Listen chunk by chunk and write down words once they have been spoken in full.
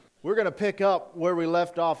We're going to pick up where we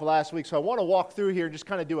left off last week. So I want to walk through here and just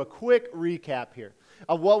kind of do a quick recap here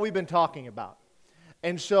of what we've been talking about.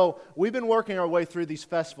 And so we've been working our way through these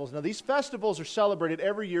festivals. Now, these festivals are celebrated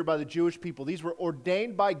every year by the Jewish people. These were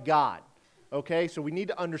ordained by God, okay? So we need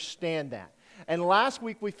to understand that. And last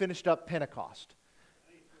week we finished up Pentecost.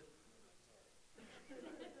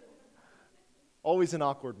 Always an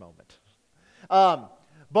awkward moment.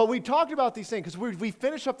 But we talked about these things because we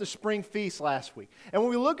finished up the spring feast last week. And when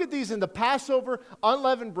we look at these in the Passover,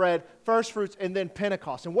 unleavened bread, first fruits, and then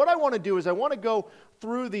Pentecost. And what I want to do is I want to go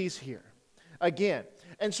through these here again.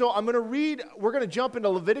 And so we're going to jump into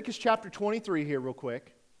Leviticus chapter 23 here real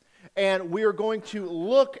quick. And we are going to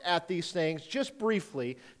look at these things just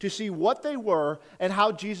briefly to see what they were and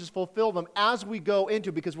how Jesus fulfilled them as we go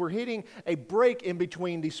into, because we're hitting a break in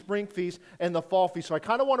between the spring feast and the fall feast. So I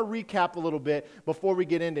kind of want to recap a little bit before we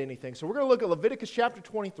get into anything. So we're going to look at Leviticus chapter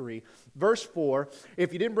 23, verse 4.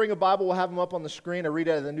 If you didn't bring a Bible, we'll have them up on the screen. I read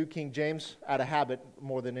out of the New King James out of habit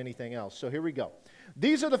more than anything else. So here we go.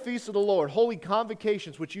 These are the feasts of the Lord, holy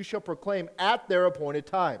convocations, which you shall proclaim at their appointed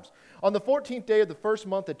times. On the 14th day of the first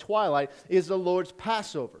month at twilight is the Lord's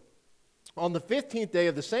Passover. On the 15th day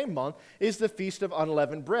of the same month is the feast of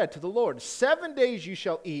unleavened bread to the Lord. 7 days you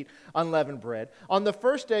shall eat unleavened bread. On the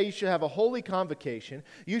first day you shall have a holy convocation.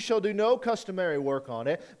 You shall do no customary work on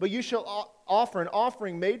it, but you shall offer an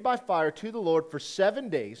offering made by fire to the Lord for 7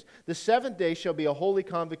 days. The seventh day shall be a holy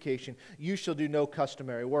convocation. You shall do no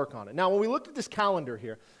customary work on it. Now, when we looked at this calendar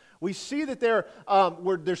here, we see that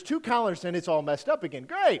there's two calendars, and it's all messed up again.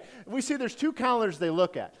 Great. We see there's two calendars they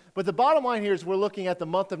look at. But the bottom line here is we're looking at the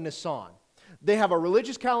month of Nisan. They have a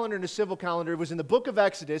religious calendar and a civil calendar. It was in the book of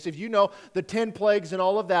Exodus. If you know the 10 plagues and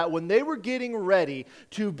all of that, when they were getting ready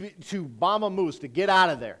to bomb a moose, to get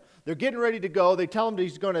out of there, they're getting ready to go. They tell him that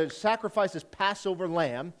he's going to sacrifice this Passover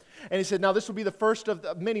lamb. And he said, now this will be the first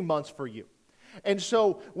of many months for you. And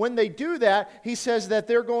so when they do that, he says that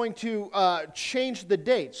they're going to change the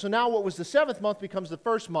date. So now what was the seventh month becomes the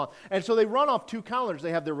first month. And so they run off two calendars.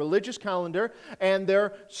 They have their religious calendar and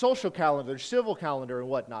their social calendar, their civil calendar and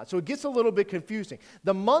whatnot. So it gets a little bit confusing.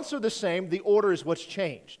 The months are the same. The order is what's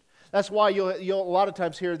changed. That's why you'll a lot of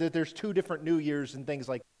times hear that there's two different New Years and things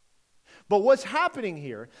like that. But what's happening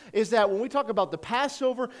here is that when we talk about the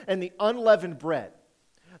Passover and the unleavened bread,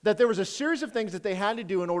 that there was a series of things that they had to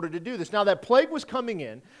do in order to do this. Now, that plague was coming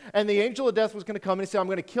in, and the angel of death was going to come and say, I'm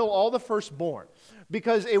going to kill all the firstborn,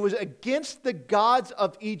 because it was against the gods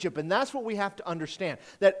of Egypt. And that's what we have to understand,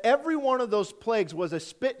 that every one of those plagues was a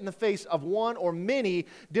spit in the face of one or many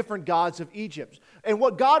different gods of Egypt. And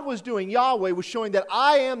what God was doing, Yahweh, was showing that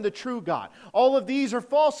I am the true God. All of these are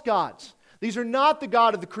false gods. These are not the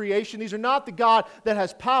God of the creation. These are not the God that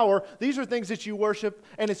has power. These are things that you worship,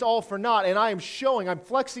 and it's all for naught. And I'm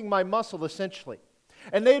flexing my muscle, essentially.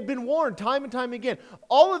 And they had been warned time and time again.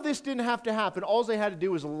 All of this didn't have to happen. All they had to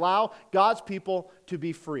do was allow God's people to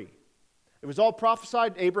be free. It was all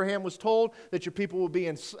prophesied. Abraham was told that your people will be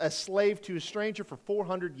a slave to a stranger for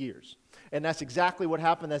 400 years. And that's exactly what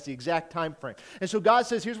happened. That's the exact time frame. And so God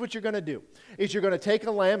says, here's what you're going to do. Is you're going to take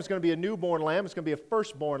a lamb. It's going to be a newborn lamb. It's going to be a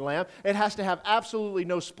firstborn lamb. It has to have absolutely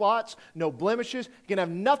no spots, no blemishes. You can have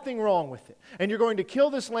nothing wrong with it. And you're going to kill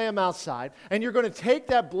this lamb outside. And you're going to take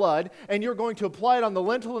that blood and you're going to apply it on the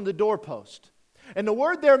lintel and the doorpost. And the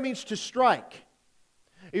word there means to strike.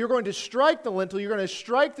 You're going to strike the lintel, you're going to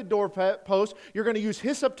strike the doorpost, you're going to use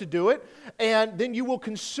hyssop to do it, and then you will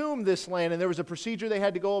consume this lamb. And there was a procedure they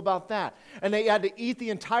had to go about that. And they had to eat the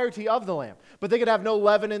entirety of the lamb. But they could have no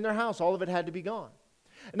leaven in their house. All of it had to be gone.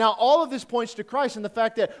 Now, all of this points to Christ and the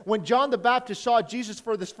fact that when John the Baptist saw Jesus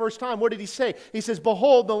for this first time, what did he say? He says,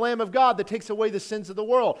 behold, the Lamb of God that takes away the sins of the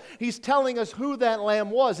world. He's telling us who that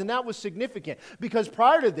lamb was, and that was significant because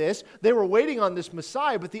prior to this, they were waiting on this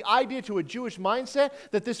Messiah, but the idea to a Jewish mindset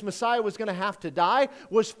that this Messiah was going to have to die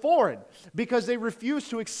was foreign because they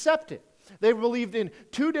refused to accept it. They believed in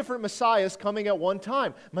two different Messiahs coming at one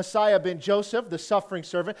time. Messiah ben Joseph, the suffering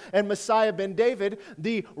servant, and Messiah ben David,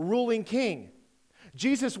 the ruling king.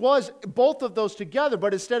 Jesus was both of those together,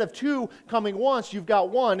 but instead of two coming once, you've got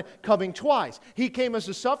one coming twice. He came as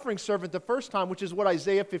a suffering servant the first time, which is what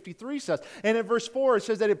Isaiah 53 says. And in verse 4, it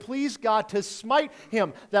says that it pleased God to smite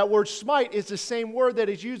him. That word smite is the same word that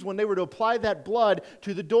is used when they were to apply that blood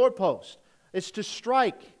to the doorpost. It's to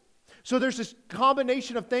strike. So there's this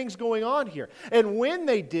combination of things going on here. And when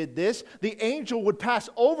they did this, the angel would pass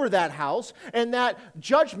over that house, and that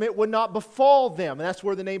judgment would not befall them. And that's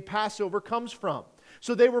where the name Passover comes from.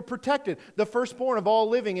 So they were protected. The firstborn of all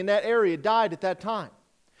living in that area died at that time.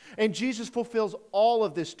 And Jesus fulfills all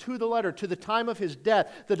of this to the letter, to the time of his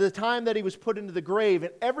death, to the time that he was put into the grave,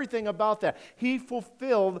 and everything about that. He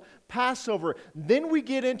fulfilled Passover. Then we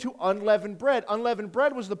get into unleavened bread. Unleavened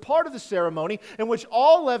bread was the part of the ceremony in which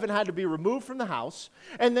all leaven had to be removed from the house,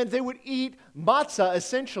 and then they would eat matzah,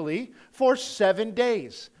 essentially, for 7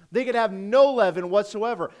 days. They could have no leaven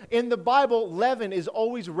whatsoever. In the Bible, leaven is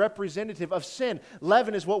always representative of sin.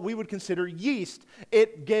 Leaven is what we would consider yeast.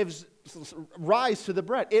 It gives rise to the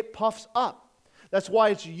bread. It puffs up. That's why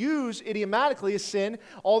it's used idiomatically as sin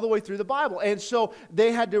all the way through the Bible. And so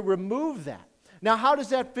they had to remove that. Now, how does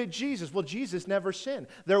that fit Jesus? Well, Jesus never sinned.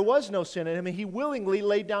 There was no sin in him, and he willingly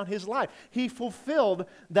laid down his life. He fulfilled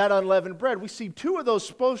that unleavened bread. We see two of those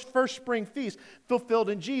first spring feasts fulfilled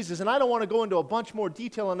in Jesus, and I don't want to go into a bunch more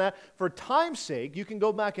detail on that for time's sake. You can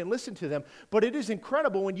go back and listen to them, but it is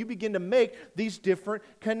incredible when you begin to make these different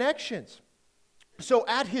connections. So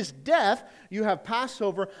at his death, you have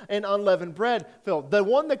Passover and unleavened bread filled. The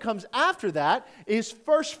one that comes after that is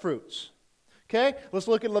first fruits. Okay, let's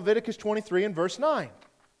look at Leviticus 23 and verse 9.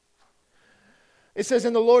 It says,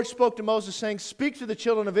 "And the Lord spoke to Moses, saying, Speak to the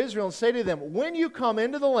children of Israel and say to them, When you come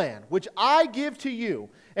into the land which I give to you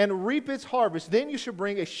and reap its harvest, then you shall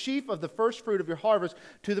bring a sheaf of the first fruit of your harvest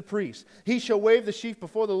to the priest. He shall wave the sheaf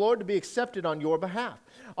before the Lord to be accepted on your behalf.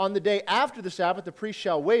 On the day after the Sabbath, the priest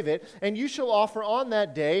shall wave it, and you shall offer on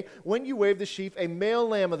that day, when you wave the sheaf, a male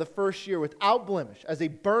lamb of the first year without blemish, as a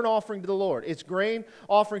burnt offering to the Lord. Its grain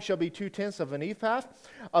offering shall be 2/10 of an ephah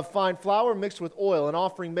of fine flour mixed with oil, an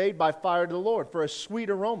offering made by fire to the Lord for a sweet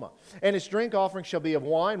aroma. And its drink offering shall be of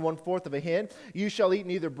wine, 1/4 of a hin. You shall eat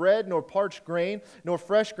neither bread nor parched grain nor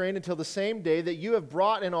fresh grain until the same day that you have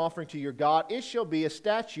brought an offering to your God. It shall be a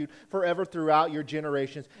statute forever throughout your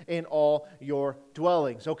generations in all your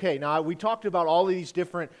dwellings." Okay, now we talked about all of these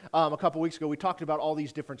different, a couple weeks ago, we talked about all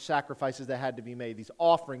these different sacrifices that had to be made, these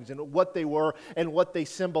offerings and what they were and what they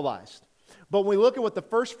symbolized. But when we look at what the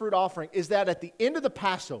first fruit offering is, that at the end of the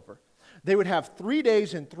Passover, they would have 3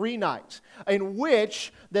 days and 3 nights in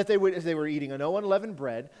which that they were eating an unleavened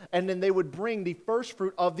bread, and then they would bring the first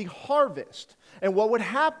fruit of the harvest. And what would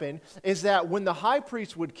happen is that when the high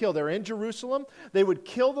priest would kill, they're in Jerusalem, they would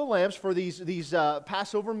kill the lambs for these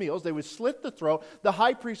Passover meals. They would slit the throat. The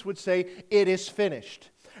high priest would say, "It is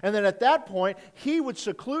finished." And then at that point, he would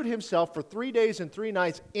seclude himself for 3 days and 3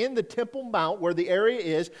 nights in the Temple Mount, where the area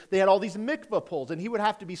is. They had all these mikvah poles, and he would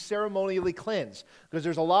have to be ceremonially cleansed, because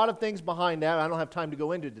there's a lot of things behind that I don't have time to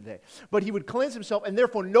go into today. But he would cleanse himself, and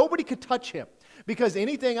therefore nobody could touch him, because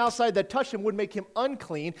anything outside that touched him would make him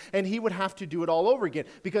unclean, and he would have to do it all over again,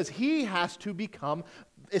 because he has to become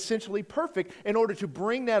essentially perfect in order to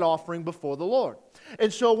bring that offering before the Lord.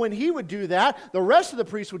 And so when he would do that, the rest of the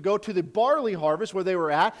priests would go to the barley harvest where they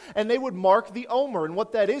were at, and they would mark the omer. And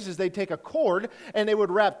what that is they'd take a cord and they would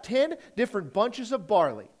wrap 10 different bunches of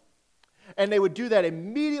barley. And they would do that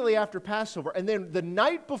immediately after Passover. And then the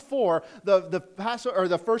night before the Passover, or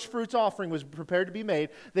the first fruits offering was prepared to be made,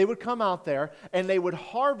 they would come out there and they would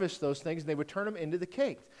harvest those things and they would turn them into the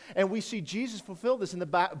cake. And we see Jesus fulfill this in the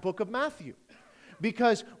book of Matthew.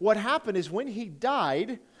 Because what happened is when he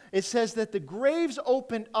died, it says that the graves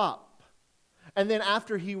opened up. And then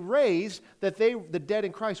after he raised, that the dead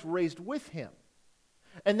in Christ raised with him.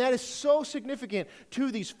 And that is so significant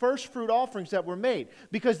to these first fruit offerings that were made,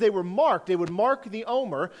 because they were marked. They would mark the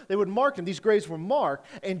omer. They would mark them. These graves were marked.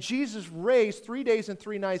 And Jesus raised 3 days and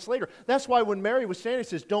 3 nights later. That's why when Mary was standing,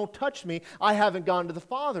 she says, "Don't touch me. I haven't gone to the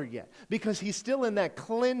Father yet." Because he's still in that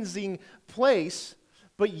cleansing place.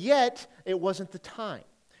 But yet, it wasn't the time.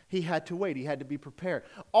 He had to wait. He had to be prepared.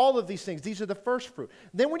 All of these things, these are the first fruit.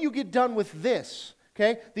 Then when you get done with this,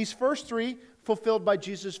 okay, these first 3 fulfilled by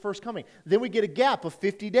Jesus' first coming. Then we get a gap of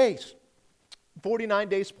 50 days. 49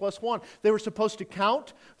 days plus 1. They were supposed to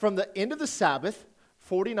count from the end of the Sabbath,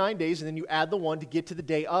 49 days, and then you add the 1 to get to the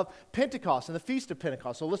day of Pentecost and the Feast of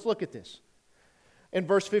Pentecost. So let's look at this. In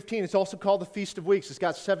verse 15, it's also called the Feast of Weeks. It's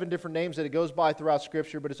got 7 different names that it goes by throughout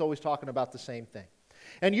Scripture, but it's always talking about the same thing.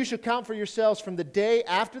 "And you shall count for yourselves from the day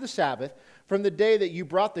after the Sabbath, from the day that you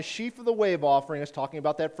brought the sheaf of the wave offering," it's talking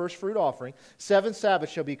about that first fruit offering, 7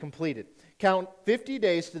 Sabbaths shall be completed. Count 50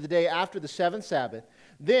 days to the day after the 7th Sabbath.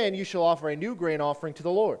 Then you shall offer a new grain offering to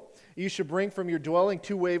the Lord. You shall bring from your dwelling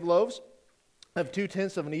 2 wave loaves of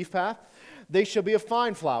 2/10 of an ephah. They shall be of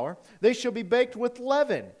fine flour. They shall be baked with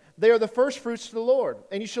leaven. They are the first fruits to the Lord.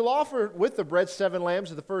 And you shall offer with the bread 7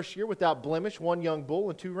 lambs of the first year without blemish, 1 young bull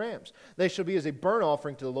and 2 rams. They shall be as a burnt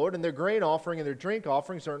offering to the Lord, and their grain offering and their drink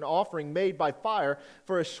offerings are an offering made by fire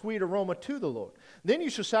for a sweet aroma to the Lord. Then you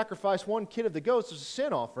shall sacrifice 1 kid of the goats as a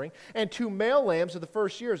sin offering, and 2 male lambs of the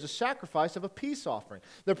first year as a sacrifice of a peace offering.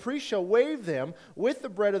 The priest shall wave them with the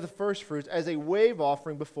bread of the first fruits as a wave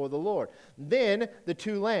offering before the Lord. Then the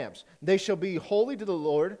 2 lambs, they shall be holy to the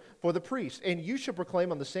Lord for the priest. And you shall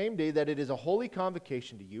proclaim on the same day that it is a holy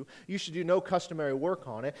convocation to you. You shall do no customary work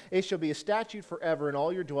on it. It shall be a statute forever in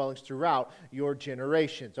all your dwellings throughout your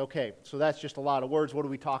generations. Okay, so that's just a lot of words. What are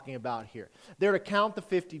we talking about here? They're to count the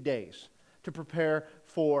 50 days to prepare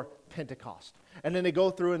for Pentecost. And then they go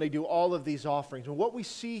through and they do all of these offerings. And what we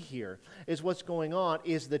see here is what's going on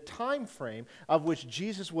is the time frame of which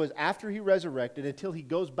Jesus was after he resurrected until he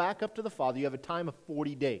goes back up to the Father. You have a time of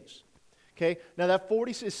 40 days. Okay, now that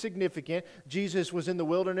 40 is significant. Jesus was in the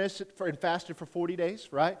wilderness and fasted for 40 days,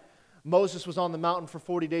 right? Moses was on the mountain for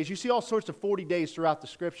 40 days. You see all sorts of 40 days throughout the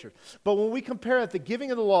Scripture. But when we compare it, the giving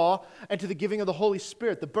of the law and to the giving of the Holy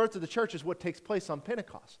Spirit, the birth of the church is what takes place on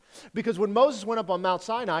Pentecost. Because when Moses went up on Mount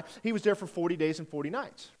Sinai, he was there for 40 days and 40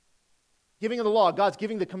 nights. Giving of the law, God's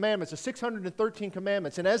giving the commandments, the 613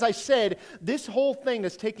 commandments. And as I said, this whole thing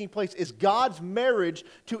that's taking place is God's marriage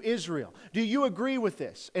to Israel. Do you agree with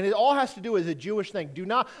this? And it all has to do with a Jewish thing.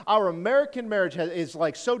 Our American marriage is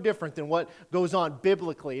like so different than what goes on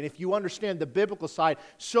biblically. And if you understand the biblical side,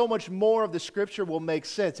 so much more of the Scripture will make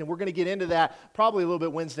sense. And we're going to get into that probably a little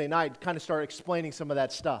bit Wednesday night, kind of start explaining some of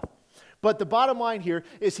that stuff. But the bottom line here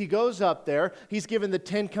is he goes up there, he's given the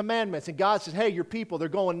 10 commandments, and God says, hey, your people, they're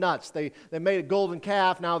going nuts. They made a golden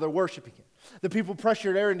calf, now they're worshiping it. The people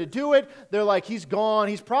pressured Aaron to do it. They're like, he's gone,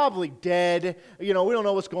 he's probably dead. You know, we don't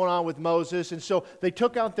know what's going on with Moses. And so they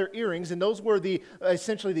took out their earrings, and those were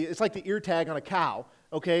it's like the ear tag on a cow.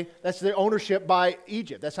 Okay, that's their ownership by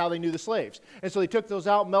Egypt. That's how they knew the slaves. And so they took those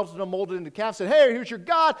out, melted them, molded into calves, said, hey, here's your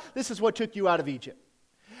God. This is what took you out of Egypt.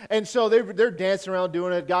 And so they're dancing around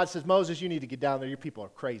doing it. God says, Moses, you need to get down there. Your people are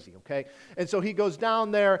crazy, okay? And so he goes down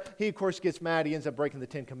there. He, of course, gets mad. He ends up breaking the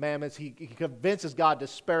 10 commandments. He convinces God to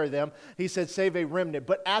spare them. He said, save a remnant.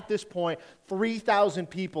 But at this point, 3,000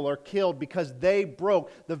 people are killed because they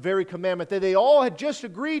broke the very commandment that they all had just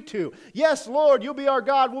agreed to. Yes, Lord, you'll be our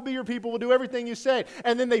God. We'll be your people. We'll do everything you say.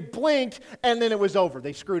 And then they blinked, and then it was over.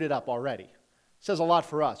 They screwed it up already. Says a lot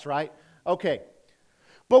for us, right? Okay.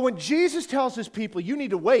 But when Jesus tells his people, you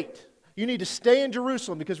need to wait. You need to stay in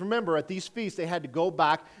Jerusalem. Because remember, at these feasts, they had to go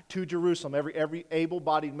back to Jerusalem, every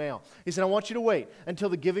able-bodied male. He said, I want you to wait until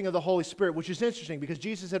the giving of the Holy Spirit, which is interesting because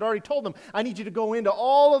Jesus had already told them, I need you to go into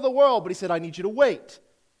all of the world. But he said, I need you to wait.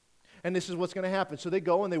 And this is what's going to happen. So they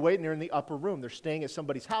go and they wait, and they're in the upper room. They're staying at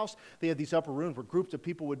somebody's house. They have these upper rooms where groups of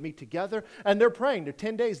people would meet together, and they're praying. They're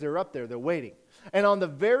 10 days. They're up there. They're waiting. And on the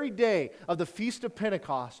very day of the Feast of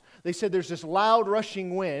Pentecost, they said there's this loud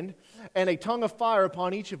rushing wind and a tongue of fire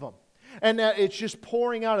upon each of them. And that it's just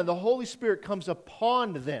pouring out, and the Holy Spirit comes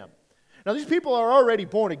upon them. Now, these people are already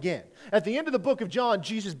born again. At the end of the book of John,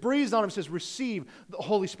 Jesus breathes on them and says, receive the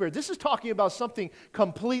Holy Spirit. This is talking about something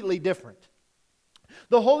completely different.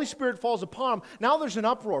 The Holy Spirit falls upon them. Now there's an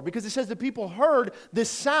uproar because it says the people heard this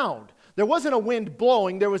sound. There wasn't a wind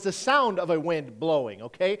blowing. There was the sound of a wind blowing,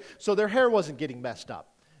 okay? So their hair wasn't getting messed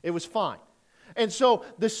up. It was fine. And so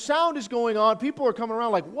the sound is going on. People are coming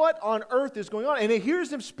around like, what on earth is going on? And it hears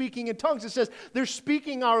them speaking in tongues. It says they're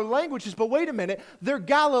speaking our languages, but wait a minute, they're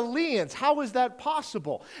Galileans. How is that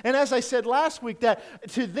possible? And as I said last week, that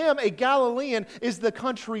to them, a Galilean is the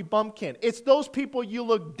country bumpkin. It's those people you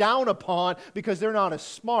look down upon because they're not as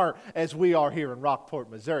smart as we are here in Rockport,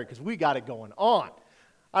 Missouri, because we got it going on.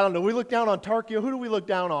 I don't know, we look down on Tarkio. Who do we look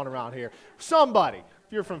down on around here? Somebody.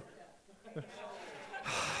 If you're from...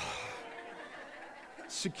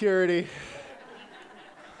 Security.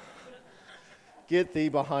 Get thee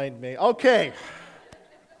behind me. Okay.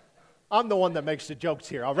 I'm the one that makes the jokes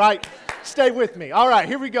here, all right? Stay with me. All right,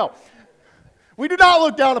 here we go. We do not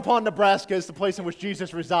look down upon Nebraska as the place in which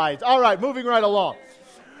Jesus resides. All right, moving right along.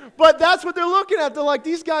 But that's what they're looking at. They're like,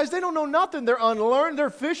 these guys, they don't know nothing. They're unlearned. They're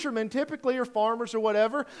fishermen typically, or farmers or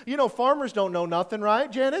whatever. You know, farmers don't know nothing,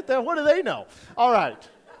 right, Janet? What do they know? All right.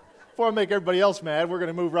 Before I make everybody else mad, we're going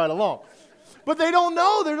to move right along. But they don't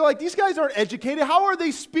know. They're like, these guys aren't educated. How are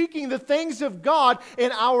they speaking the things of God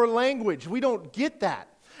in our language? We don't get that.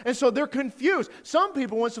 And so they're confused. Some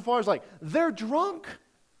people went so far as like, they're drunk.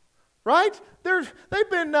 Right? They've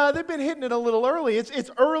been hitting it a little early.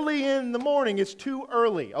 It's early in the morning. It's too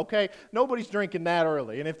early, okay? Nobody's drinking that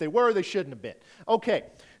early. And if they were, they shouldn't have been. Okay.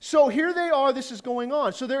 So here they are, this is going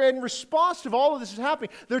on. So they're in response to all of this is happening.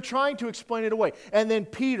 They're trying to explain it away. And then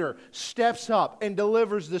Peter steps up and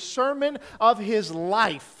delivers the sermon of his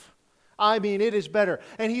life. I mean, it is better.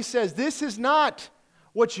 And he says, this is not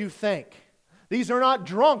what you think. These are not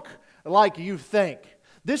drunk like you think.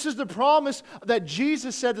 This is the promise that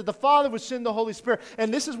Jesus said that the Father would send the Holy Spirit.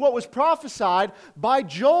 And this is what was prophesied by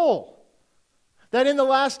Joel. That in the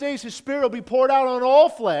last days His Spirit will be poured out on all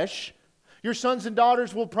flesh. Your sons and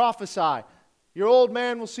daughters will prophesy. Your old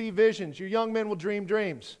man will see visions. Your young men will dream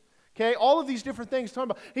dreams. Okay, all of these different things.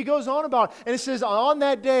 Talking about. He goes on about, and it says, on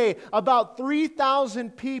that day, about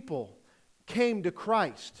 3,000 people came to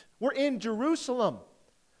Christ. We're in Jerusalem.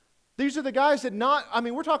 These are the guys that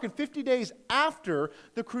we're talking 50 days after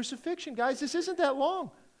the crucifixion, guys. This isn't that long,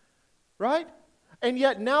 right? And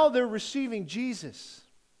yet now they're receiving Jesus.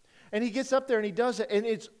 And he gets up there and he does it, and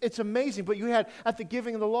it's amazing. But you had, at the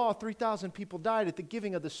giving of the law, 3,000 people died. At the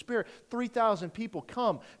giving of the Spirit, 3,000 people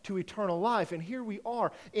come to eternal life. And here we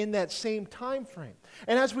are in that same time frame.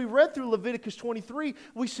 And as we read through Leviticus 23,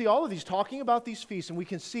 we see all of these talking about these feasts, and we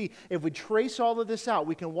can see, if we trace all of this out,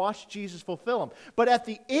 we can watch Jesus fulfill them. But at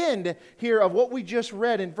the end here of what we just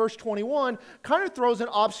read in verse 21, kind of throws an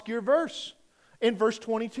obscure verse in verse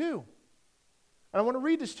 22. And I want to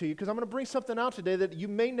read this to you because I'm going to bring something out today that you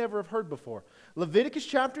may never have heard before. Leviticus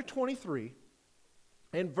chapter 23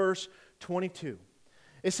 and verse 22.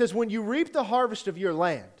 It says, when you reap the harvest of your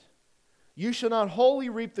land, you shall not wholly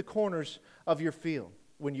reap the corners of your field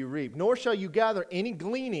when you reap, nor shall you gather any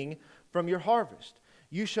gleaning from your harvest.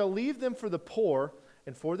 You shall leave them for the poor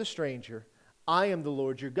and for the stranger. I am the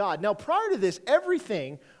Lord your God. Now, prior to this,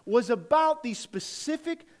 everything was about these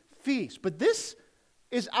specific feasts. But this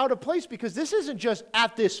is out of place because this isn't just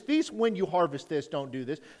at this feast when you harvest this, don't do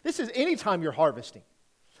this. This is anytime you're harvesting.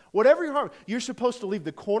 Whatever you're harvesting, you're supposed to leave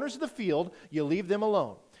the corners of the field, you leave them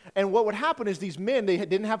alone. And what would happen is these men, they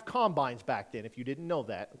didn't have combines back then, if you didn't know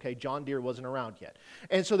that. Okay, John Deere wasn't around yet.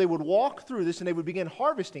 And so they would walk through this and they would begin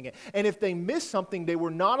harvesting it. And if they missed something, they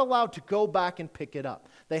were not allowed to go back and pick it up.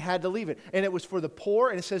 They had to leave it. And it was for the poor,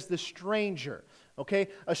 and it says the stranger. Okay,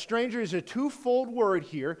 a stranger is a twofold word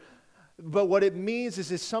here. But what it means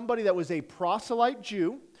is it's somebody that was a proselyte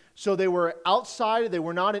Jew. So they were outside, they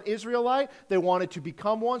were not an Israelite. They wanted to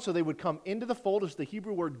become one, so they would come into the fold. It's the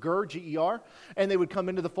Hebrew word ger, G-E-R. And they would come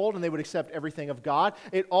into the fold and they would accept everything of God.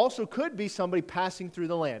 It also could be somebody passing through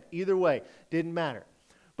the land. Either way, didn't matter.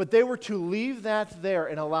 But they were to leave that there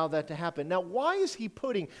and allow that to happen. Now, why is he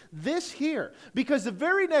putting this here? Because the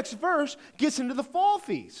very next verse gets into the fall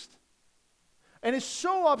feast. And it's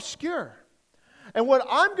so obscure. And what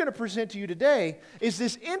I'm going to present to you today is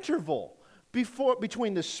this interval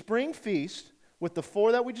between the spring feast, with the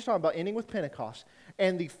 4 that we just talked about, ending with Pentecost,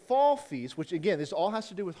 and the fall feast, which again, this all has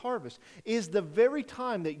to do with harvest, is the very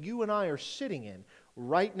time that you and I are sitting in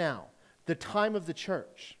right now, the time of the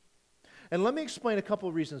church. And let me explain a couple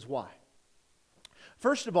of reasons why.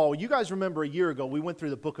 First of all, you guys remember a year ago, we went through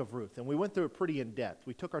the book of Ruth, and we went through it pretty in depth.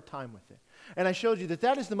 We took our time with it. And I showed you that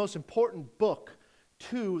that is the most important book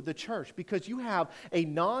to the church, because you have a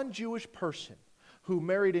non-Jewish person who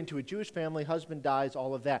married into a Jewish family, husband dies,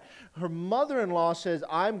 all of that. Her mother-in-law says,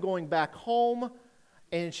 I'm going back home,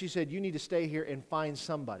 and she said, you need to stay here and find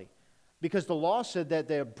somebody. Because the law said that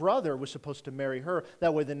their brother was supposed to marry her,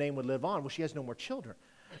 that way the name would live on. Well, she has no more children.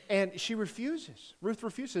 And she refuses. Ruth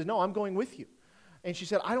refuses, no, I'm going with you. And she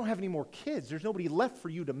said, I don't have any more kids. There's nobody left for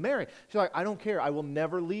you to marry. She's like, I don't care. I will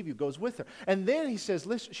never leave you. Goes with her. And then he says,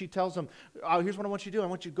 listen, she tells him, here's what I want you to do. I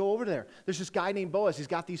want you to go over there. There's this guy named Boaz. He's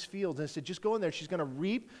got these fields. And I said, just go in there. She's going to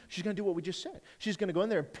reap. She's going to do what we just said. She's going to go in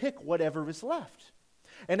there and pick whatever is left.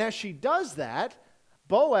 And as she does that,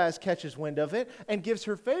 Boaz catches wind of it and gives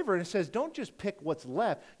her favor and says, don't just pick what's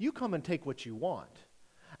left. You come and take what you want.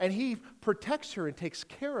 And he protects her and takes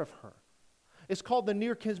care of her. It's called the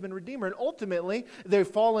near kinsman redeemer. And ultimately, they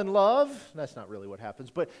fall in love. That's not really what happens,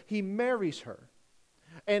 but he marries her.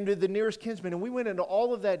 And the nearest kinsman. And we went into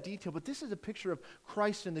all of that detail. But this is a picture of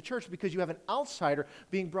Christ in the church, because you have an outsider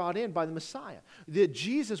being brought in by the Messiah. That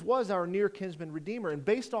Jesus was our near kinsman redeemer. And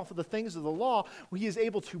based off of the things of the law, he is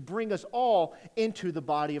able to bring us all into the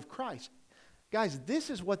body of Christ. Guys, this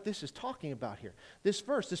is what this is talking about here. This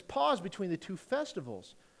verse, this pause between the two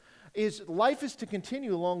festivals, is life is to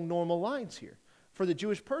continue along normal lines here. For the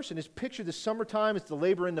Jewish person, is picture the summertime, it's the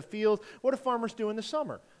labor in the field. What do farmers do in the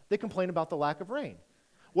summer? They complain about the lack of rain.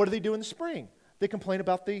 What do they do in the spring? They complain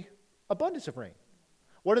about the abundance of rain.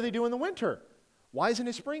 What do they do in the winter? Why isn't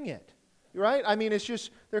it spring yet? Right? I mean, it's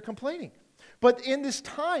just, they're complaining. But in this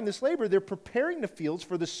time, this labor, they're preparing the fields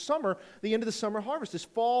for the summer, the end of the summer harvest, this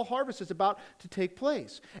fall harvest is about to take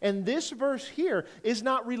place. And this verse here is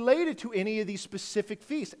not related to any of these specific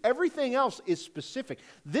feasts. Everything else is specific.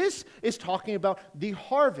 This is talking about the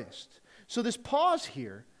harvest. So this pause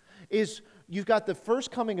here is, you've got the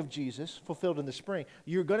first coming of Jesus fulfilled in the spring.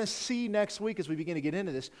 You're going to see next week as we begin to get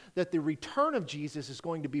into this that the return of Jesus is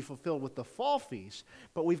going to be fulfilled with the fall feast,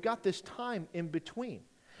 but we've got this time in between.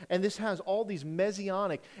 And this has all these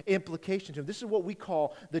messianic implications. This is what we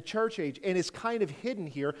call the church age, and it's kind of hidden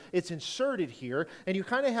here. It's inserted here, and you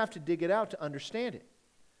kind of have to dig it out to understand it.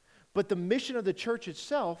 But the mission of the church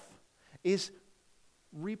itself is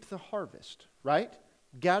reap the harvest, right?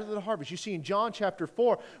 Gather the harvest. You see in John chapter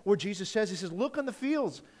 4 where Jesus says, he says, look on the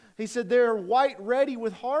fields. He said, they're white ready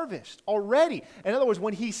with harvest already. In other words,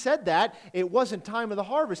 when he said that, it wasn't time of the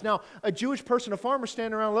harvest. Now, a Jewish person, a farmer,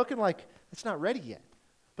 standing around looking like, it's not ready yet.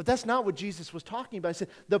 But that's not what Jesus was talking about. He said,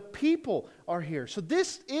 the people are here. So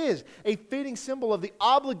this is a fitting symbol of the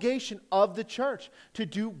obligation of the church to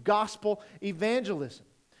do gospel evangelism.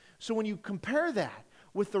 So when you compare that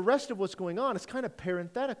with the rest of what's going on, it's kind of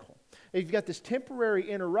parenthetical. You've got this temporary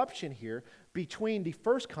interruption here between the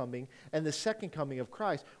first coming and the second coming of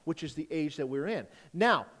Christ, which is the age that we're in.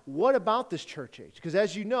 Now, what about this church age? Because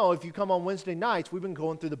as you know, if you come on Wednesday nights, we've been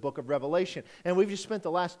going through the book of Revelation. And we've just spent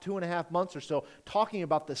the last 2.5 months or so talking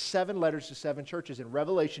about the 7 letters to 7 churches in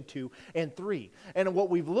Revelation 2 and 3. And what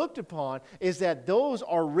we've looked upon is that those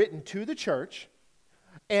are written to the church,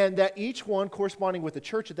 and that each one corresponding with the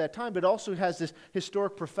church at that time, but also has this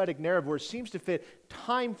historic prophetic narrative where it seems to fit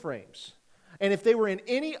time frames. And if they were in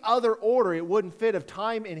any other order, it wouldn't fit of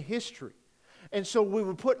time in history. And so we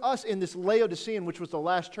would put us in this Laodicean, which was the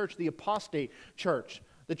last church, the apostate church,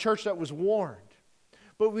 the church that was warned.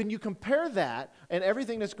 But when you compare that and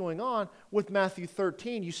everything that's going on with Matthew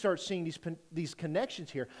 13, you start seeing these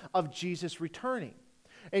connections here of Jesus returning.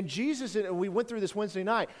 And Jesus, and we went through this Wednesday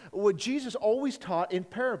night, what Jesus always taught in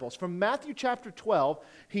parables. From Matthew chapter 12,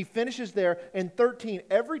 he finishes there, and 13,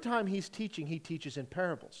 every time he's teaching, he teaches in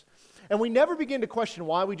parables. And we never begin to question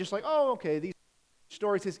why. We just like, oh, okay, these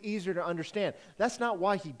stories is easier to understand. That's not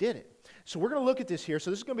why he did it. So we're going to look at this here.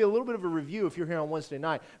 So this is going to be a little bit of a review if you're here on Wednesday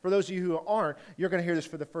night. For those of you who aren't, you're going to hear this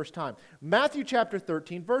for the first time. Matthew chapter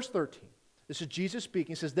 13, verse 13. This is Jesus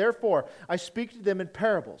speaking. He says, therefore, I speak to them in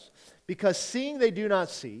parables, because seeing they do not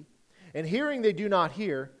see, and hearing they do not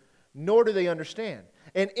hear, nor do they understand.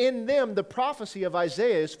 And in them the prophecy of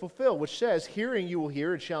Isaiah is fulfilled, which says, hearing you will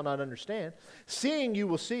hear and shall not understand, seeing you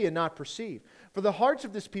will see and not perceive. For the hearts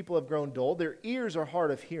of this people have grown dull, their ears are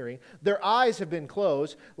hard of hearing, their eyes have been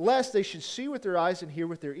closed, lest they should see with their eyes and hear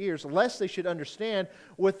with their ears, lest they should understand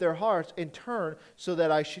with their hearts and turn so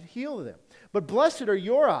that I should heal them. But blessed are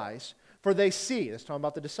your eyes, for they see. That's talking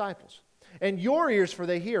about the disciples. And your ears, for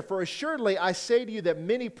they hear. For assuredly I say to you that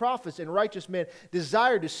many prophets and righteous men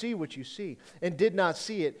desired to see what you see, and did not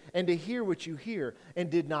see it, and to hear what you hear,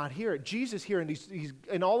 and did not hear it. Jesus here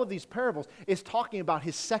in all of these parables is talking about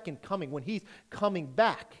his second coming, when he's coming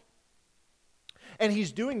back. And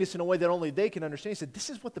he's doing this in a way that only they can understand. He said, this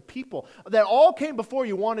is what the people that all came before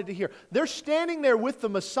you wanted to hear. They're standing there with the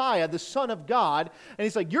Messiah, the Son of God, and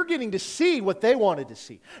he's like, you're getting to see what they wanted to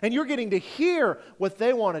see. And you're getting to hear what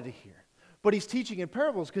they wanted to hear. But he's teaching in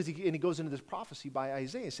parables because he goes into this prophecy by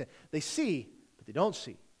Isaiah. He said, they see, but they don't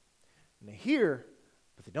see. And they hear,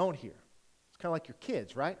 but they don't hear. It's kind of like your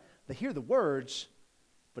kids, right? They hear the words,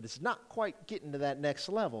 but it's not quite getting to that next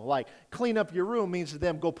level. Like, clean up your room means to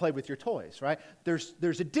them, go play with your toys, right? There's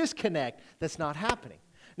a disconnect that's not happening.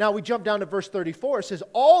 Now, we jump down to verse 34. It says,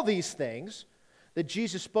 all these things that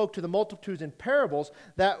Jesus spoke to the multitudes in parables,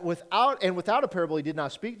 that without a parable he did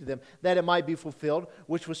not speak to them, that it might be fulfilled,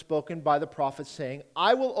 which was spoken by the prophet, saying,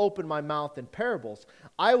 I will open my mouth in parables.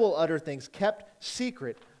 I will utter things kept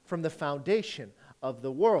secret from the foundation of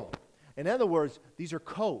the world. In other words, these are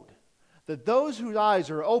code. That those whose eyes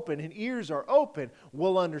are open and ears are open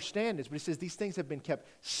will understand this. But he says these things have been kept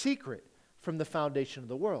secret from the foundation of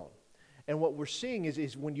the world. And what we're seeing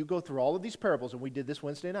is when you go through all of these parables, and we did this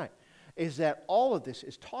Wednesday night, is that all of this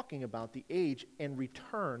is talking about the age and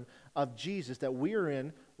return of Jesus that we are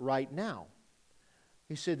in right now.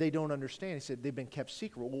 He said they don't understand. He said they've been kept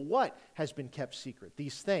secret. Well, what has been kept secret?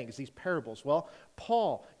 These things, these parables. Well,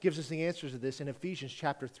 Paul gives us the answers to this in Ephesians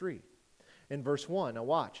chapter 3. In verse 1, now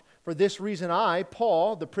watch. For this reason I,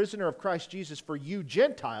 Paul, the prisoner of Christ Jesus, for you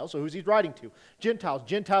Gentiles, so who's he writing to? Gentiles.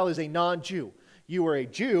 Gentile is a non-Jew. You are a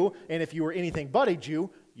Jew, and if you were anything but a Jew,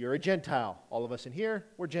 you're a Gentile. All of us in here,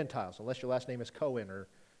 we're Gentiles, unless your last name is Cohen or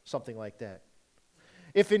something like that.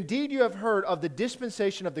 If indeed you have heard of the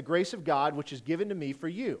dispensation of the grace of God, which is given to me for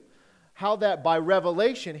you. how that by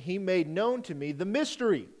revelation he made known to me the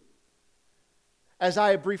mystery, as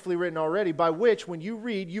I have briefly written already, by which, when you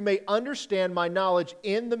read, you may understand my knowledge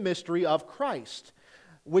in the mystery of Christ,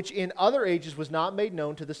 which in other ages was not made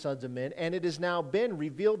known to the sons of men, and it has now been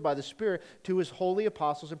revealed by the Spirit to his holy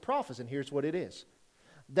apostles and prophets. And here's what it is: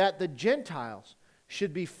 that the Gentiles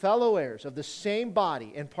should be fellow heirs of the same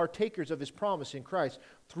body and partakers of his promise in Christ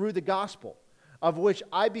through the gospel, of which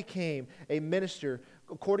I became a minister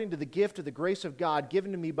according to the gift of the grace of God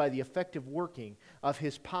given to me by the effective working of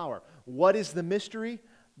his power. What is the mystery?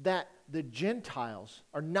 That the Gentiles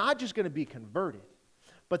are not just going to be converted,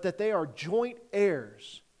 but that they are joint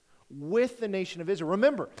heirs with the nation of Israel.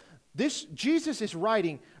 Remember, this Jesus is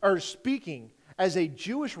writing or speaking as a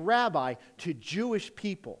Jewish rabbi to Jewish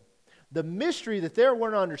people. The mystery that they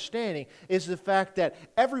weren't understanding is the fact that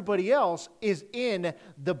everybody else is in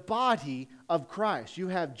the body of Christ. You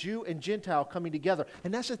have Jew and Gentile coming together.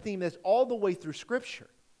 And that's a theme that's all the way through Scripture.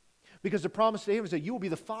 Because the promise to him is that you will be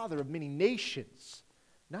the father of many nations.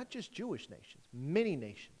 Not just Jewish nations, many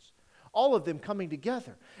nations. All of them coming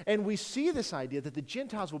together. And we see this idea that the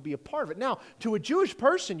Gentiles will be a part of it. Now, to a Jewish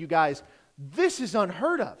person, you guys, this is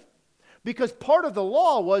unheard of. Because part of the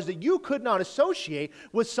law was that you could not associate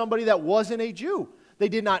with somebody that wasn't a Jew. They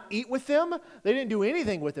did not eat with them. They didn't do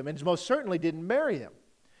anything with them. And most certainly didn't marry them.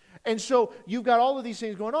 And so you've got all of these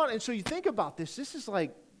things going on. And so you think about this. This is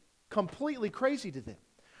like completely crazy to them.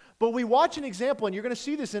 But we watch an example, and you're going to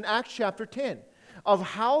see this in Acts chapter 10, of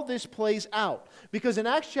how this plays out. Because in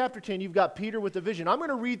Acts chapter 10, you've got Peter with the vision. I'm going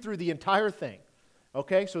to read through the entire thing.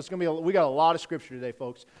 Okay, so it's going to be, we got a lot of scripture today,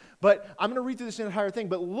 folks. But I'm going to read through this entire thing.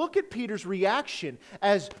 But look at Peter's reaction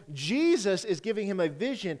as Jesus is giving him a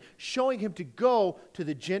vision, showing him to go to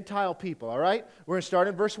the Gentile people, all right? We're going to start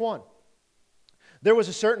in verse 1. There was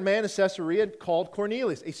a certain man in Caesarea called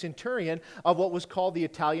Cornelius, a centurion of what was called the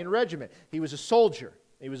Italian regiment. He was a soldier.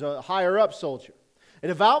 He was a higher-up soldier. A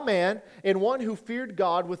devout man and one who feared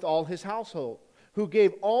God with all his household, who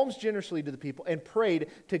gave alms generously to the people and prayed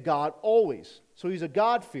to God always. So he's a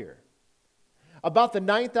God-fearer. About the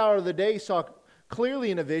 9th hour of the day, he saw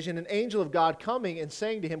clearly in a vision an angel of God coming and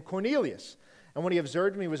saying to him, Cornelius. And when he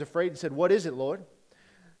observed him, he was afraid and said, What is it, Lord?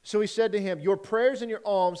 So he said to him, Your prayers and your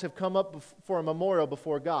alms have come up for a memorial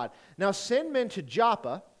before God. Now send men to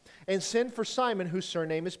Joppa and send for Simon, whose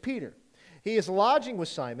surname is Peter. He is lodging with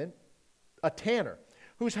Simon, a tanner,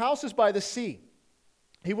 whose house is by the sea.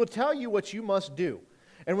 He will tell you what you must do.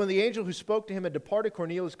 And when the angel who spoke to him had departed,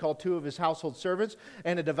 Cornelius called 2 of his household servants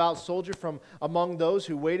and a devout soldier from among those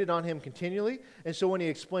who waited on him continually. And so when he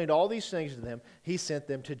explained all these things to them, he sent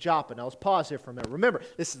them to Joppa. Now let's pause here for a minute. Remember,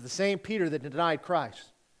 this is the same Peter that denied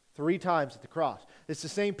Christ 3 times at the cross. It's the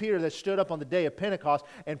same Peter that stood up on the day of Pentecost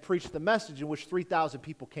and preached the message in which 3,000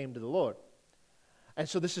 people came to the Lord. And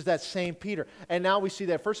so this is that same Peter. And now we see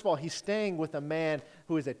that, first of all, he's staying with a man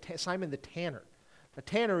who is Simon the tanner. A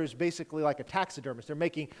tanner is basically like a taxidermist. They're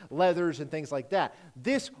making leathers and things like that.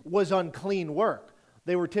 This was unclean work.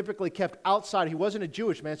 They were typically kept outside. He wasn't a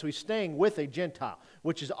Jewish man, so he's staying with a Gentile,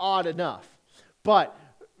 which is odd enough. But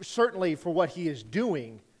certainly for what he is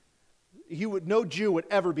doing, no Jew would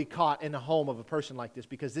ever be caught in the home of a person like this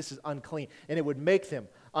because this is unclean, and it would make them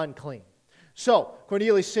unclean. So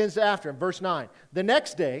Cornelius sends after him. Verse 9, the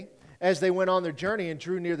next day, as they went on their journey and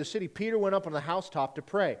drew near the city, Peter went up on the housetop to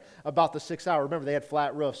pray about the 6th hour. Remember, they had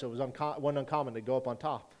flat roofs, so it wasn't uncommon to go up on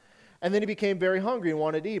top. And then he became very hungry and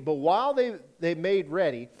wanted to eat. But while they made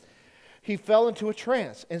ready, he fell into a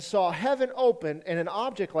trance and saw heaven open and an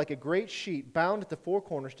object like a great sheet bound at the 4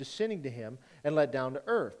 corners descending to him and let down to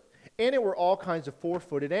earth. In it were all kinds of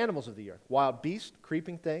 4-footed animals of the earth, wild beasts,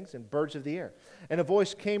 creeping things, and birds of the air. And a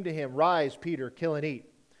voice came to him, Rise, Peter, kill and eat.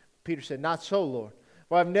 Peter said, Not so, Lord.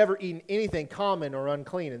 For I've never eaten anything common or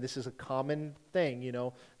unclean. And this is a common thing,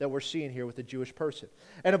 that we're seeing here with the Jewish person.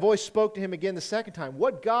 And a voice spoke to him again the second time.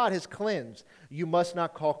 What God has cleansed, you must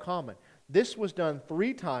not call common. This was done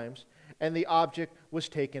 3 times, and the object was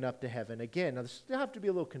taken up to heaven again. Now, this will have to be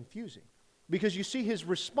a little confusing. Because you see his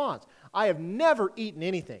response. I have never eaten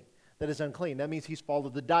anything that is unclean. That means he's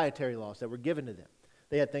followed the dietary laws that were given to them.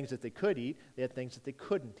 They had things that they could eat. They had things that they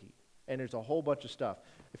couldn't eat. And there's a whole bunch of stuff.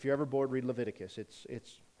 If you're ever bored, read Leviticus.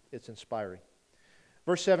 It's inspiring.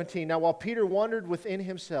 Verse 17, now while Peter wondered within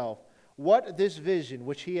himself what this vision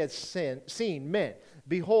which he had seen meant,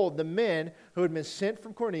 behold, the men who had been sent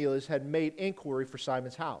from Cornelius had made inquiry for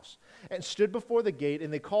Simon's house, and stood before the gate,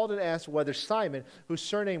 and they called and asked whether Simon, whose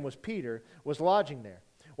surname was Peter, was lodging there.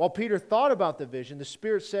 While Peter thought about the vision, the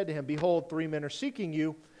Spirit said to him, Behold, 3 men are seeking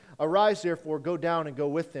you. Arise, therefore, go down and go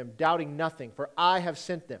with them, doubting nothing, for I have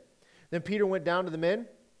sent them. Then Peter went down to the men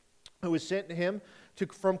who was sent to him,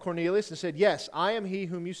 from Cornelius and said, "Yes, I am he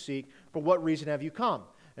whom you seek. For what reason have you come?"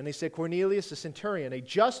 And they said, "Cornelius, the centurion, a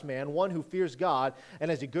just man, one who fears God, and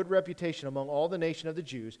has a good reputation among all the nation of the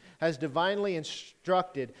Jews, has divinely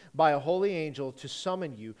instructed by a holy angel to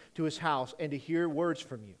summon you to his house and to hear words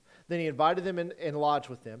from you." Then he invited them and lodged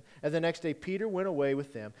with them. And the next day Peter went away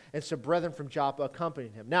with them, and some brethren from Joppa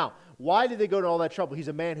accompanied him. Now, why did they go to all that trouble? He's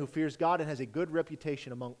a man who fears God and has a good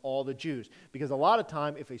reputation among all the Jews. Because a lot of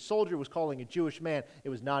time, if a soldier was calling a Jewish man, it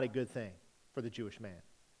was not a good thing for the Jewish man.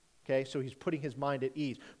 Okay, so he's putting his mind at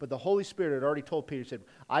ease. But the Holy Spirit had already told Peter, he said,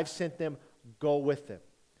 "I've sent them, go with them."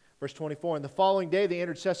 Verse 24, and the following day they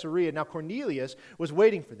entered Caesarea. Now Cornelius was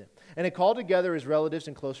waiting for them, and had called together his relatives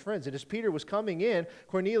and close friends. And as Peter was coming in,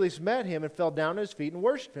 Cornelius met him and fell down at his feet and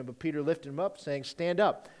worshipped him. But Peter lifted him up, saying, "Stand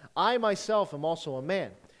up, I myself am also a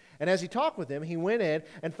man." And as he talked with them, he went in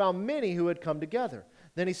and found many who had come together.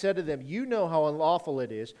 Then he said to them, "You know how unlawful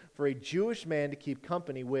it is for a Jewish man to keep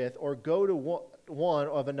company with or go to one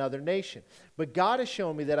of another nation. But God has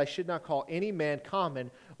shown me that I should not call any man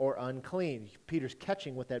common or unclean." Peter's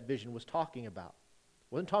catching what that vision was talking about.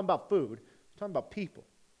 It wasn't talking about food, it was talking about people.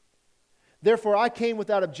 "Therefore I came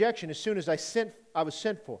without objection as soon as I was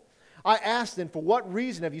sent for. I asked then, 'For what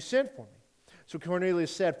reason have you sent for me?' So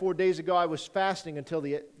Cornelius said, 4 days ago I was fasting until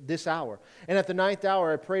this hour. And at the 9th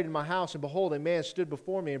hour I prayed in my house, and behold, a man stood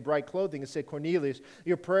before me in bright clothing and said, 'Cornelius,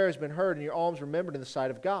 your prayer has been heard, and your alms remembered in the sight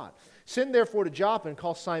of God. Send therefore to Joppa and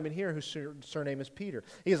call Simon here, whose surname is Peter.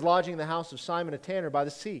 He is lodging in the house of Simon a tanner by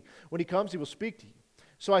the sea. When he comes, he will speak to you.'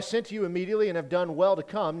 So I sent to you immediately and have done well to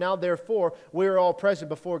come. Now therefore we are all present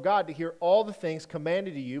before God to hear all the things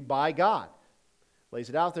commanded to you by God." Lays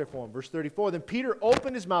it out there for him. Verse 34, then Peter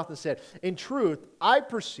opened his mouth and said, "In truth, I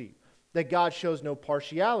perceive that God shows no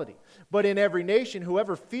partiality, but in every nation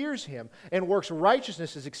whoever fears him and works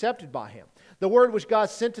righteousness is accepted by him. The word which God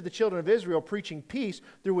sent to the children of Israel, preaching peace,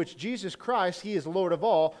 through which Jesus Christ, he is Lord of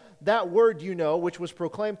all, that word you know, which was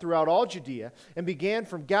proclaimed throughout all Judea, and began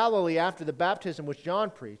from Galilee after the baptism which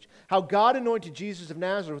John preached, how God anointed Jesus of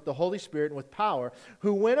Nazareth with the Holy Spirit and with power,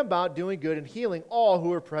 who went about doing good and healing all who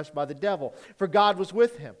were oppressed by the devil. For God was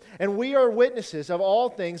with him. And we are witnesses of all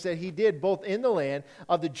things that he did, both in the land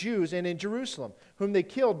of the Jews and in Jerusalem, whom they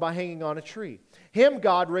killed by hanging on a tree. Him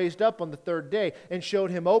God raised up on the 3rd day and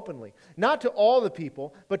showed him openly, not to all the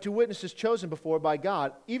people, but to witnesses chosen before by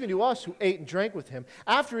God, even to us who ate and drank with him,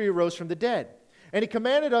 after he arose from the dead. And he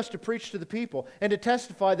commanded us to preach to the people and to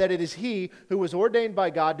testify that it is he who was ordained by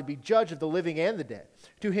God to be judge of the living and the dead.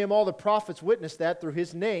 To him all the prophets witness that through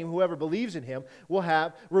his name whoever believes in him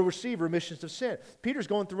will receive remissions of sin." Peter's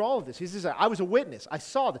going through all of this. He says, I was a witness. I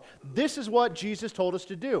saw that. This is what Jesus told us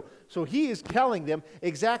to do. So he is telling them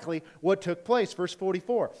exactly what took place. Verse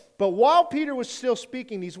 44. But while Peter was still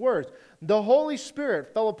speaking these words, the Holy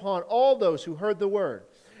Spirit fell upon all those who heard the word.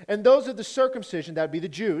 And those of the circumcision, that would be the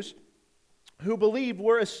Jews, who believed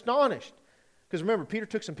were astonished. Because remember, Peter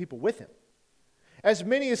took some people with him. As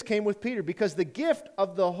many as came with Peter, because the gift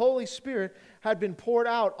of the Holy Spirit had been poured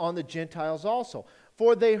out on the Gentiles also.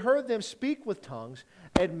 For they heard them speak with tongues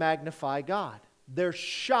and magnify God. They're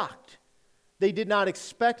shocked. They did not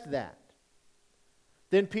expect that.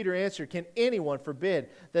 Then Peter answered, "Can anyone forbid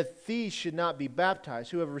that these should not be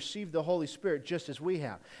baptized, who have received the Holy Spirit just as we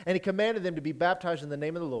have?" And he commanded them to be baptized in the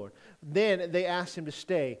name of the Lord. Then they asked him to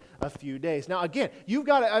stay a few days. Now again, you've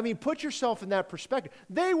got to, put yourself in that perspective.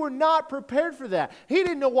 They were not prepared for that. He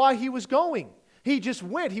didn't know why he was going. He just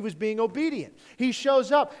went. He was being obedient. He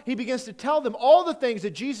shows up. He begins to tell them all the things that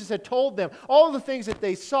Jesus had told them, all the things that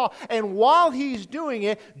they saw. And while he's doing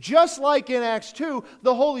it, just like in Acts 2,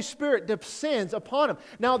 the Holy Spirit descends upon him.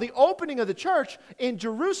 Now, the opening of the church in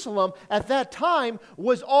Jerusalem at that time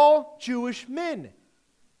was all Jewish men.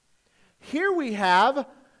 Here we have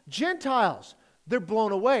Gentiles. They're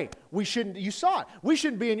blown away. You saw it. We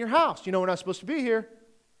shouldn't be in your house. We're not supposed to be here.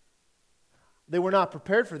 They were not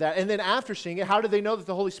prepared for that. And then after seeing it, how did they know that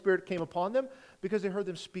the Holy Spirit came upon them? Because they heard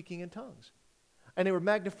them speaking in tongues. And they were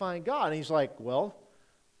magnifying God. And he's like,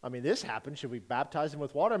 this happened. Should we baptize them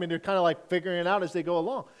with water? They're kind of like figuring it out as they go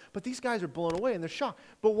along. But these guys are blown away and they're shocked.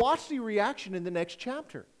 But watch the reaction in the next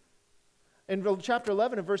chapter. In chapter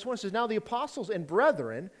 11 and verse 1, it says, "Now the apostles and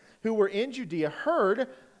brethren who were in Judea heard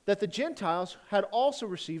that the Gentiles had also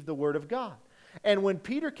received the word of God. And when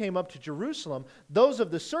Peter came up to Jerusalem, those of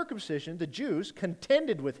the circumcision, the Jews,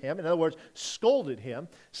 contended with him," in other words, scolded him,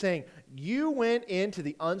 saying, "You went into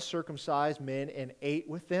the uncircumcised men and ate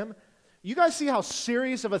with them." You guys see how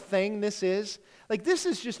serious of a thing this is? This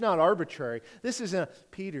is just not arbitrary. This isn't,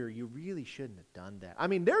 "Peter, you really shouldn't have done that."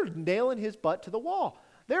 They're nailing his butt to the wall.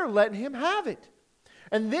 They're letting him have it.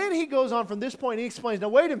 And then he goes on from this point and he explains, now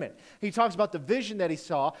wait a minute. He talks about the vision that he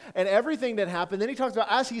saw and everything that happened. Then he talks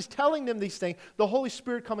about as he's telling them these things, the Holy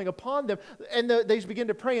Spirit coming upon them, and they begin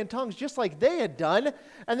to pray in tongues just like they had done.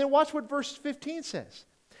 And then watch what verse 15 says.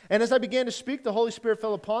 And as I began to speak, the Holy Spirit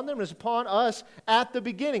fell upon them and was upon us at the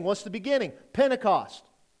beginning. What's the beginning? Pentecost.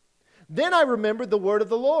 Then I remembered the word of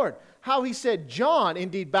the Lord, how he said, John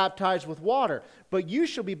indeed baptized with water, but you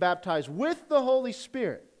shall be baptized with the Holy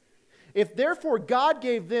Spirit. If therefore God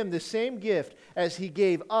gave them the same gift as he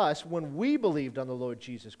gave us when we believed on the Lord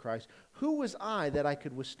Jesus Christ, who was I that I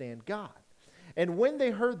could withstand God? And when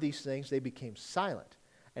they heard these things, they became silent,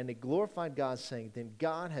 and they glorified God, saying, then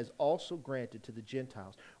God has also granted to the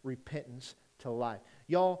Gentiles repentance to life.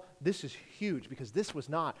 Y'all, this is huge because this was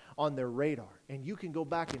not on their radar. And you can go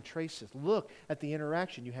back and trace this. Look at the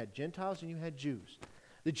interaction. You had Gentiles and you had Jews.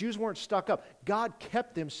 The Jews weren't stuck up. God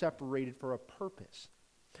kept them separated for a purpose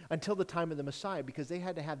until the time of the Messiah, because they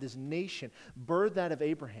had to have this nation birthed out of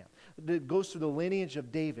Abraham that goes through the lineage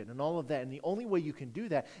of David and all of that. And the only way you can do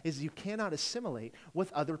that is you cannot assimilate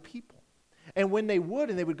with other people. And when they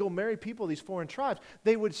would go marry people of these foreign tribes,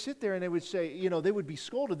 they would sit there and they would say, they would be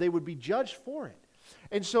scolded, they would be judged for it.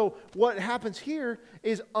 And so what happens here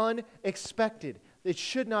is unexpected. It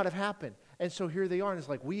should not have happened. And so here they are, and it's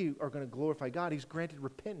like, we are going to glorify God. He's granted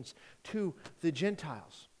repentance to the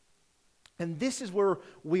Gentiles. And this is where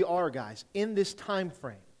we are, guys, in this time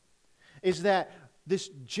frame, is that this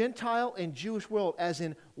Gentile and Jewish world as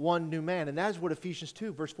in one new man. And that is what Ephesians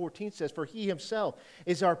 2 verse 14 says, for he himself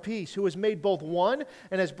is our peace, who has made both one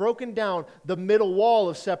and has broken down the middle wall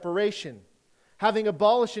of separation, having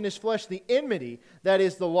abolished in his flesh the enmity, that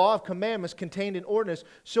is the law of commandments contained in ordinance,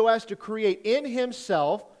 so as to create in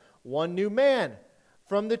himself one new man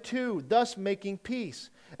from the two, thus making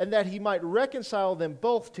peace, and that he might reconcile them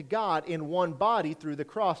both to God in one body through the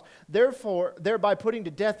cross, therefore thereby putting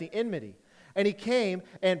to death the enmity. And he came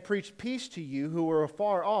and preached peace to you who were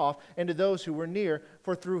afar off and to those who were near,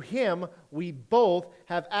 for through him we both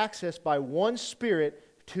have access by one Spirit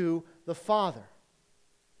to the Father.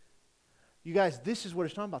 You guys, this is what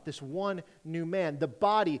it's talking about, this one new man, the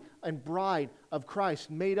body and bride of Christ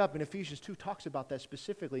made up, and Ephesians 2 talks about that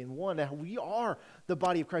specifically in 1, that we are the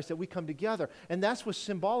body of Christ, that we come together. And that's what's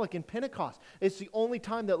symbolic in Pentecost. It's the only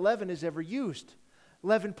time that leaven is ever used.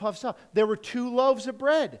 Leaven puffs up. There were 2 loaves of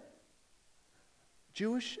bread.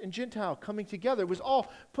 Jewish and Gentile coming together. It was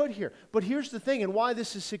all put here. But here's the thing, and why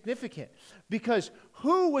this is significant. Because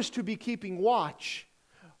who was to be keeping watch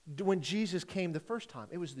when Jesus came the first time?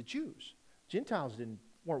 It was the Jews. Gentiles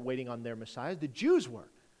weren't waiting on their Messiah. The Jews were.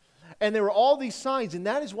 And there were all these signs, and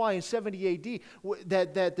that is why in 70 AD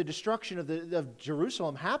that the destruction of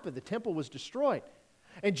Jerusalem happened. The temple was destroyed.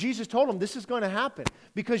 And Jesus told them, this is going to happen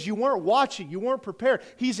because you weren't watching, you weren't prepared.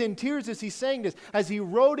 He's in tears as he's saying this. As he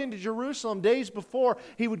rode into Jerusalem days before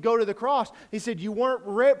he would go to the cross, he said, you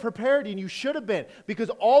weren't prepared, and you should have been, because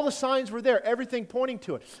all the signs were there, everything pointing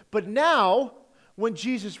to it. But now, when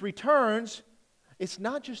Jesus returns, it's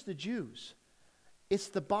not just the Jews. It's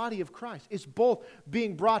the body of Christ. It's both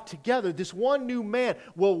being brought together. This one new man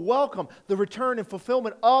will welcome the return and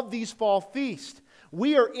fulfillment of these fall feasts.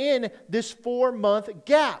 We are in this 4-month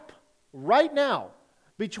gap right now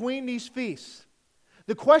between these feasts.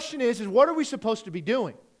 The question is what are we supposed to be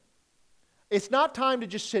doing? It's not time to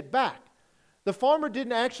just sit back. The farmer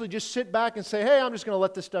didn't actually just sit back and say, hey, I'm just going to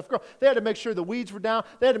let this stuff grow. They had to make sure the weeds were down.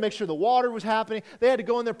 They had to make sure the water was happening. They had to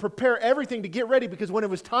go in there and prepare everything to get ready, because when it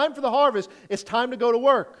was time for the harvest, it's time to go to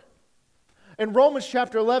work. In Romans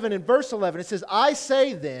chapter 11 and verse 11, it says, I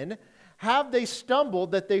say then, have they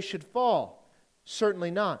stumbled that they should fall?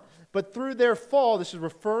 Certainly not. But through their fall, this is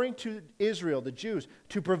referring to Israel, the Jews,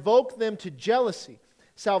 to provoke them to jealousy,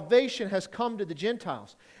 salvation has come to the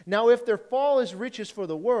Gentiles. Now if their fall is riches for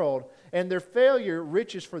the world, and their failure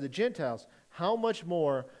riches for the Gentiles, how much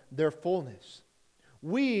more their fullness?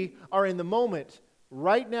 We are in the moment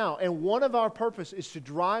right now, and one of our purpose is to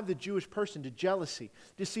drive the Jewish person to jealousy,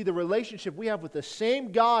 to see the relationship we have with the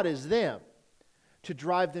same God as them, to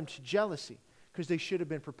drive them to jealousy, because they should have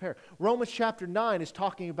been prepared. Romans chapter 9 is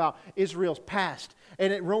talking about Israel's past.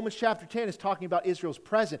 And in Romans chapter 10 is talking about Israel's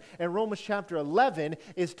present. And Romans chapter 11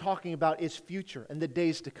 is talking about its future and the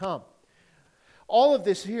days to come. All of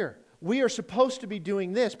this here, we are supposed to be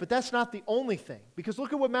doing this, but that's not the only thing. Because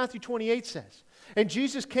look at what Matthew 28 says. And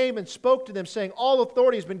Jesus came and spoke to them, saying, all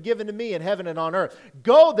authority has been given to me in heaven and on earth.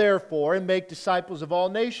 Go therefore and make disciples of all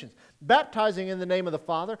nations, baptizing in the name of the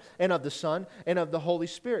Father and of the Son and of the Holy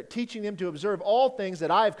Spirit, teaching them to observe all things that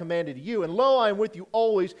I have commanded you. And lo, I am with you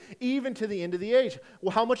always, even to the end of the age.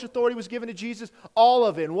 Well, how much authority was given to Jesus? All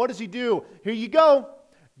of it. And what does he do? Here you go.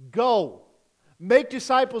 Go. Make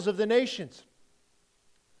disciples of the nations.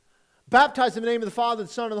 Baptize in the name of the Father, the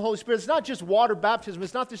Son, and the Holy Spirit. It's not just water baptism.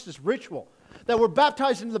 It's not just this ritual. That we're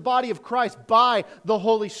baptized into the body of Christ by the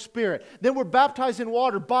Holy Spirit. Then we're baptized in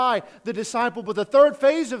water by the disciple. But the third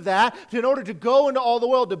phase of that, in order to go into all the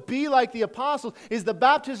world, to be like the apostles, is the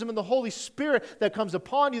baptism in the Holy Spirit that comes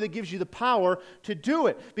upon you, that gives you the power to do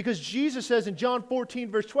it. Because Jesus says in John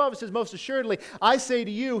 14, verse 12, it says, most assuredly, I say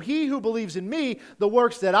to you, he who believes in me, the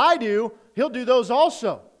works that I do, he'll do those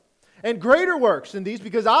also. And greater works than these,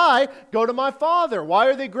 because I go to my Father. Why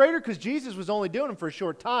are they greater? Because Jesus was only doing them for a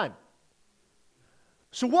short time.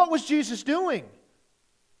 So what was Jesus doing?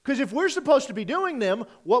 Because if we're supposed to be doing them,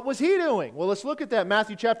 what was he doing? Well, let's look at that.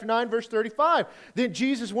 Matthew chapter 9, verse 35. Then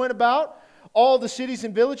Jesus went about all the cities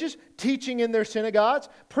and villages, teaching in their synagogues,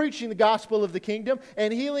 preaching the gospel of the kingdom,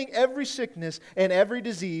 and healing every sickness and every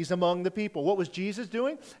disease among the people. What was Jesus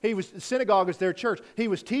doing? The synagogue is their church. He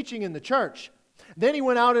was teaching in the church. Then he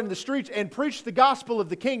went out into the streets and preached the gospel of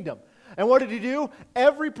the kingdom. And what did he do?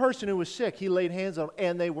 Every person who was sick, he laid hands on them,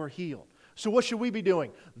 and they were healed. So what should we be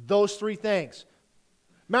doing? Those three things.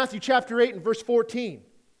 Matthew chapter 8 and verse 14.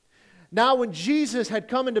 Now when Jesus had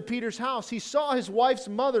come into Peter's house, he saw his wife's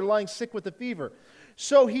mother lying sick with a fever.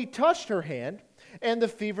 So he touched her hand, and the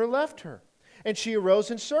fever left her. And she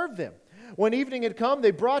arose and served them. When evening had come,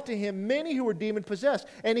 they brought to him many who were demon-possessed.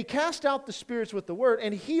 And he cast out the spirits with the word,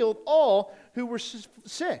 and healed all who were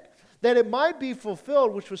sick, that it might be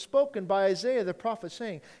fulfilled which was spoken by Isaiah the prophet,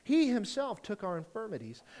 saying, he himself took our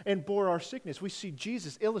infirmities and bore our sickness. We see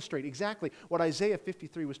Jesus illustrate exactly what Isaiah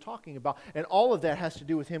 53 was talking about, and all of that has to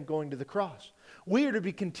do with him going to the cross. We are to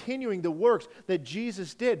be continuing the works that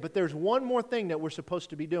Jesus did, but there's one more thing that we're supposed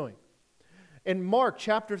to be doing. In Mark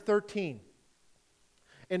chapter 13,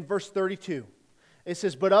 in verse 32, it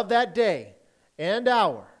says, but of that day and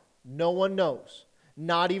hour no one knows,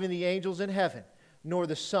 not even the angels in heaven, nor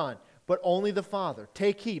the Son, but only the Father.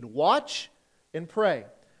 Take heed, watch and pray,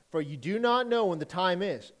 for you do not know when the time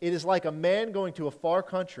is. It is like a man going to a far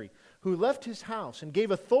country, who left his house and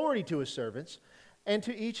gave authority to his servants, and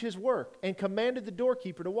to each his work, and commanded the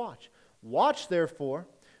doorkeeper to watch. Watch therefore,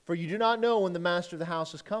 for you do not know when the master of the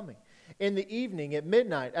house is coming. In the evening, at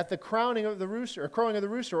midnight, at the crowing of the rooster,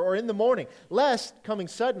 or in the morning, lest, coming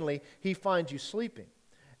suddenly, he finds you sleeping.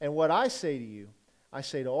 And what I say to you, I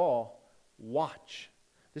say to all, watch.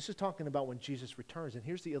 This is talking about when Jesus returns. And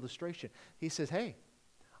here's the illustration. He says, hey,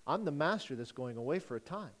 I'm the master that's going away for a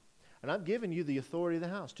time. And I'm giving you the authority of the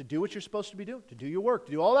house to do what you're supposed to be doing, to do your work,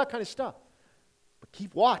 to do all that kind of stuff. But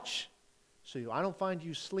keep watch so I don't find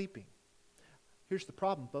you sleeping. Here's the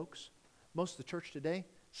problem, folks. Most of the church today,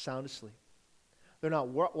 sound asleep. They're not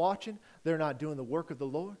watching. They're not doing the work of the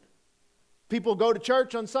Lord. People go to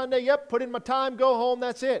church on Sunday, yep, put in my time, go home,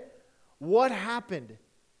 that's it. What happened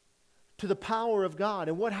to the power of God,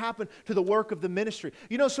 and what happened to the work of the ministry?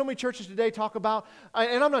 You know, so many churches today talk about,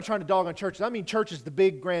 and I'm not trying to dog on churches, I mean churches, the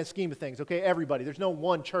big grand scheme of things, okay, everybody. There's no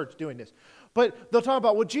one church doing this. But they'll talk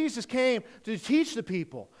about, well, Jesus came to teach the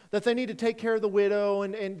people that they need to take care of the widow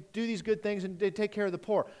and do these good things and take care of the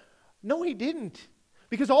poor. No, he didn't.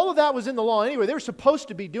 Because all of that was in the law anyway. They were supposed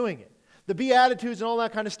to be doing it. The Beatitudes and all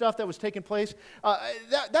that kind of stuff that was taking place,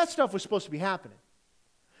 that stuff was supposed to be happening.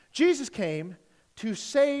 Jesus came to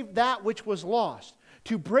save that which was lost,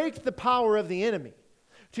 to break the power of the enemy,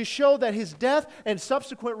 to show that his death and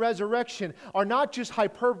subsequent resurrection are not just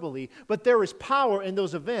hyperbole, but there is power in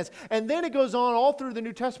those events. And then it goes on all through the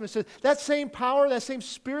New Testament, says that same power, that same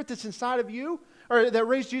spirit that's inside of you, or that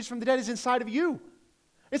raised Jesus from the dead, is inside of you.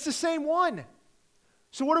 It's the same one.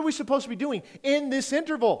 So what are we supposed to be doing in this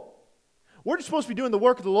interval? We're supposed to be doing the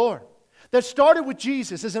work of the Lord. That started with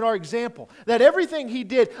Jesus as our example. That everything he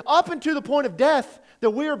did up until the point of death that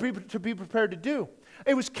we are to be prepared to do.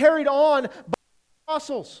 It was carried on by the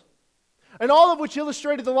apostles. And all of which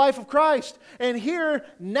illustrated the life of Christ. And here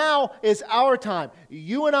now is our time,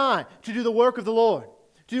 you and I, to do the work of the Lord.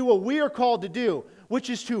 To do what we are called to do, which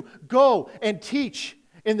is to go and teach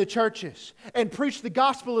in the churches and preach the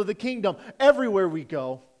gospel of the kingdom everywhere we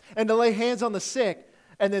go, and to lay hands on the sick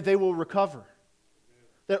and that they will recover.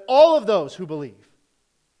 That all of those who believe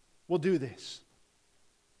will do this.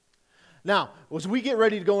 Now, as we get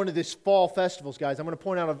ready to go into this fall festivals, guys, I'm going to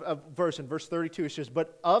point out a verse in verse 32. It says,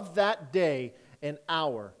 but of that day and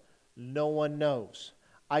hour no one knows.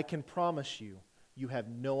 I can promise you, you have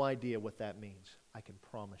no idea what that means. I can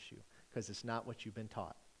promise you, because it's not what you've been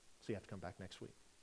taught. So you have to come back next week.